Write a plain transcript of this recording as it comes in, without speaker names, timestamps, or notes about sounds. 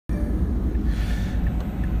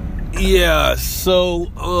Yeah, so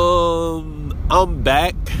I'm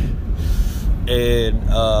back, and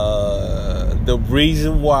the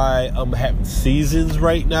reason why I'm having seasons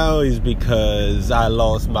right now is because I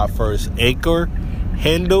lost my first Anchor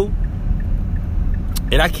handle,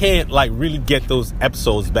 and I can't really get those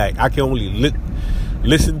episodes back. I can only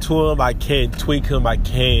listen to them. I can't tweak them. I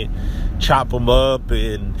can't chop them up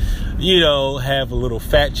and have a little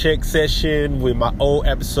fact check session with my old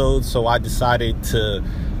episodes. So I decided to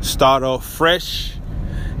start off fresh,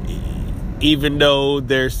 even though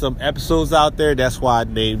there's some episodes out there. That's why I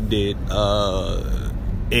named it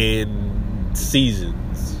in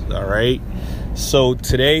seasons. All right, so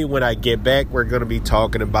today when I get back, we're going to be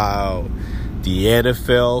talking about the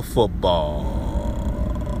NFL football,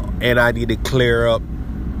 and I need to clear up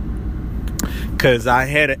because I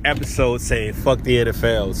had an episode saying fuck the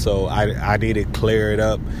NFL, so I need to clear it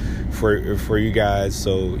up for you guys,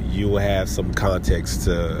 so you will have some context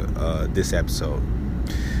to this episode.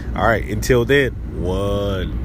 All right, until then, one.